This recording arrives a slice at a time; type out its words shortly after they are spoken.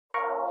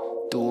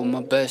Doing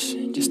my best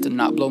just to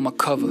not blow my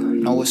cover.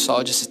 Know it's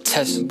all just a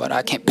test, but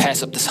I can't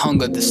pass up this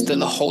hunger. There's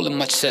still a hole in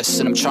my chest,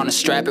 and I'm trying to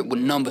strap it with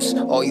numbers.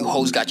 All you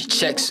hoes got your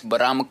checks,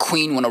 but I'm a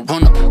queen when I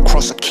run up.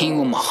 Cross a king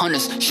with my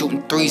hunters,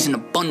 shooting threes in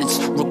abundance.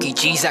 Rookie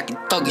G's acting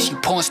thuggish, you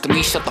pawns to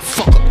me, shut the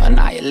fuck up.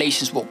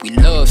 Annihilation's what we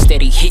love,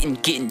 steady hitting,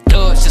 getting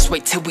dubs. Just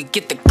wait till we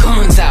get the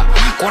guns out.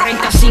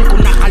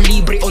 45 na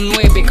kalibre o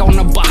 9, ikaw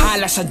na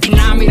bahala sa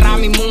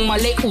dinami-rami mong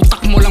mali.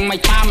 Utak mo lang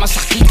may tama,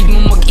 sakitin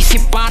mo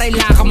mag-isip pare.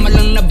 Laka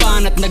malang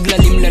naban at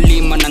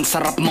naglalim-laliman. Ang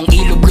sarap mong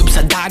ilublob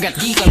sa dagat.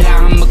 Di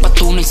kailangan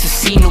magpatunay sa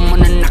sino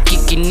man ang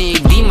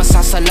nakikinig. Di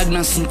masasalag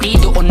ng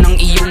sentido o ng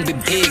iyong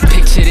bibig.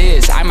 Picture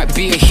this, I might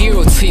be a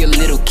hero to your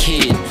little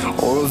kid,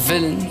 or a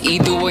villain,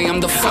 either way I'm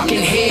the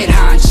fucking head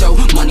honcho.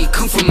 Money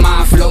come from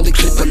my flow, the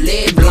clip a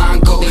lead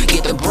blanco.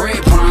 Get the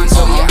bread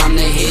pronto, yeah I'm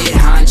the head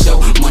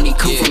honcho. Money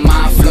come from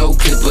my flow,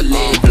 clip a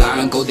lead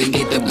blanco. Then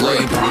get the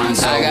bread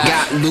pronto. I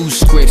got loose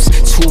scripts,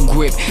 two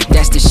grip,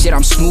 that's the shit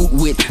I'm smooth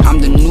with. I'm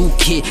the new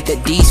kid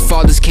that these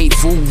fathers can't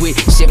fool with.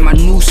 Shit, my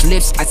new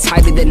slips are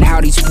tighter than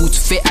how these boots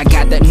fit. I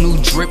got that new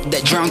drip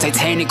that drowns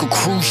Titanic or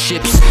cruise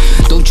ships.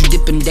 Don't you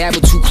dip and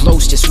dabble too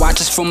close, just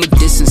watch us from a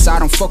distance. I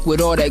don't fuck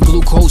with all that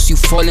glucose, you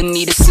fall and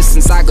need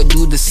assistance. I could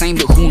do the same,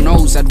 but who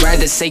knows? I'd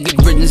rather say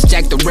good riddance,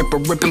 Jack the Ripper,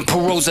 ripping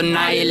paroles,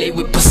 annihilate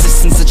with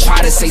persistence. I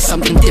try to say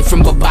something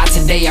different, but by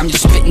today I'm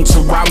just spitting to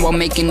rhyme while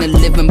making a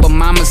living. But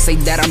mama say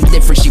that I'm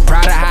different, she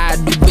proud of how I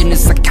do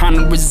business. I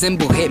kinda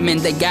resemble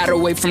hitmen that got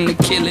away from the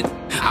killing.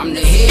 I'm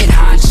the head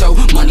honcho,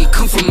 money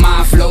come from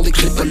my flow, the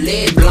clip a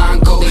lead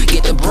blanco.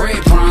 Get the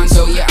bread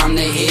pronto, yeah I'm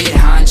the head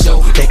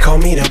honcho. They call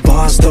me the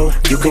boss though,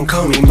 you can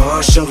call me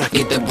Marshall.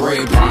 Get the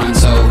bread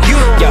pronto. You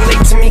don't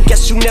relate to me,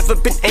 guess you never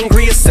been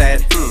angry or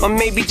sad, or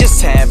maybe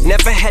just have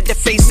never had to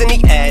face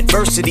any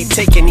adversity.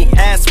 Take any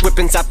ass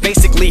whippings I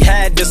basically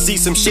had to see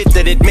some shit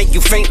that'd make you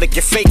faint like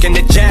you're faking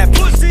a jab.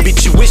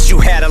 Bitch, you wish you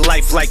had a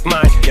life like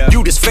mine.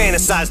 You just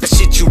fantasize the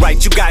shit you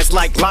write, you guys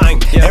like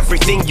lying.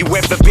 Everything you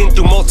ever been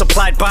through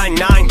multiplied by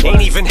 9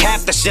 ain't even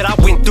half the shit I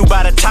went through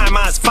by the time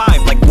I was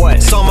 5. Like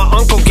what? Saw my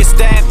uncle get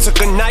stabbed, took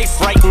a knife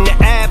right in the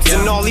abs,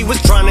 and all he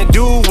was trying to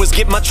do was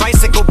get my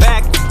tricycle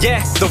back.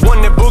 Yeah, the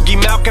one that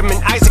Boogie, Malcolm,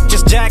 and Isaac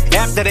just jacked.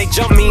 After they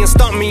jumped me and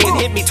stumped me and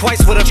hit me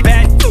twice with a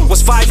bat.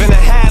 Was 5 and a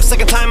half,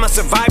 second time I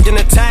survived an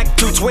attack.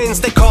 2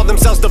 twins, they called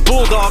themselves the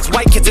Bulldogs,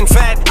 white kids and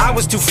fat. I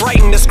was too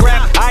frightened to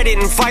scrap, I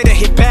didn't fight or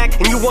hit back.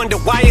 And you wonder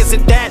why is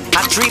it that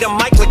I treat a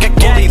mic like a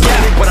gat.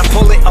 When I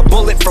pull it, a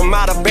bullet from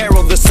out a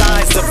barrel the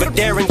size of a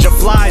derringer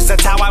flies.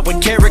 That's how I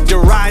would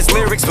characterize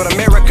lyrics, but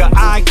America,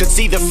 I could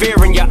see the fear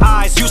in your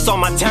eyes. You saw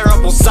my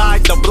terrible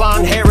side, the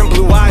blonde hair and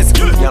blue eyes.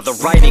 Now the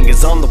writing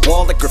is on the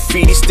wall like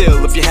graffiti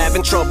still. If you're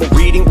having trouble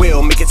reading,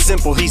 we'll make it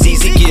simple, he's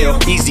Easy Gill.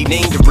 Easy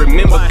name to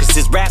remember, cause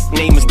his rap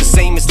name is the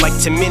same as like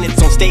 10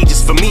 minutes on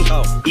stages for me.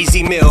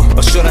 Easy Mill,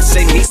 or should I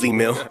say Measly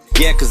Mill?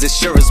 Yeah, cause it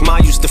sure as Ma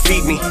used to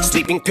feed me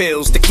sleeping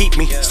pills to keep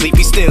me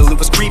sleepy still. It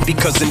was creepy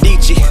cause of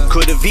Nietzsche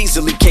could've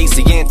easily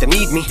Casey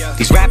Anthony'd me.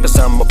 These rappers,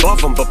 I'm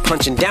above them, but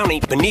punching down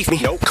ain't beneath me.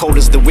 Cold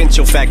as the wind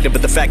chill factor,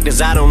 but the fact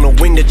is I don't know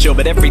when to chill.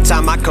 But every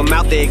time I come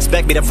out, they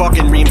expect me to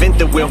fucking reinvent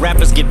the wheel.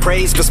 Rappers get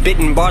praised for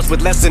spitting bars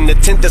with less than a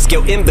tenth of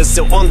skill.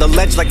 Imbecile on the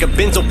ledge like a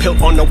benzo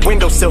pill on a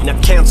windowsill. Now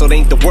canceled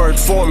ain't the word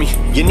for me.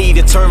 You need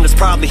a term that's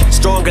probably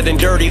stronger than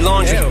dirty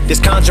laundry. This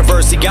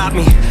controversy got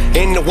me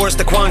in the worst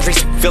of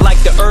quandaries. Feel like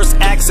the Earth's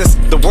axis,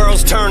 the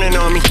world's turning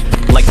on me.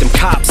 Like them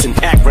cops in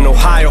Akron,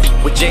 Ohio,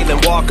 with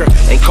Jalen Walker.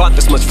 Ain't caught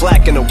this much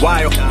flack in a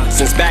while,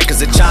 since back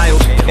as a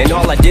child. And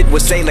all I did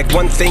was say like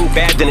one thing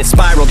bad, then it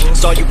spiraled.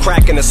 Saw you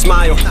cracking a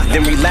smile,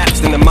 then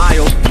relapsed in a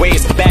mild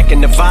ways back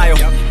in the vial.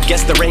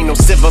 Guess there ain't no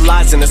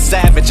civilizing a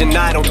savage, and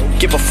I don't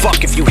give a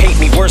fuck if you hate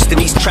me worse than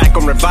East Track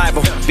on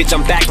Revival. Bitch,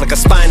 I'm back like a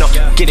spinal,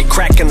 get it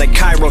cracking like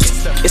Kairos.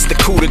 It's the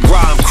coup de grace,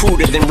 I'm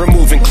cruder than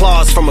removing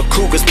claws from a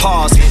cougar's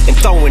paws and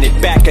throwing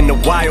it back in the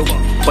wild.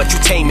 But you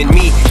taming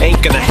me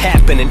ain't gonna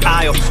happen, and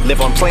I'll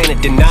live on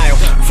planet denial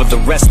for the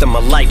rest of my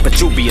life. But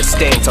you'll be a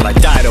stand till I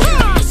die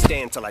though.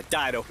 Stand till I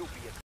die though.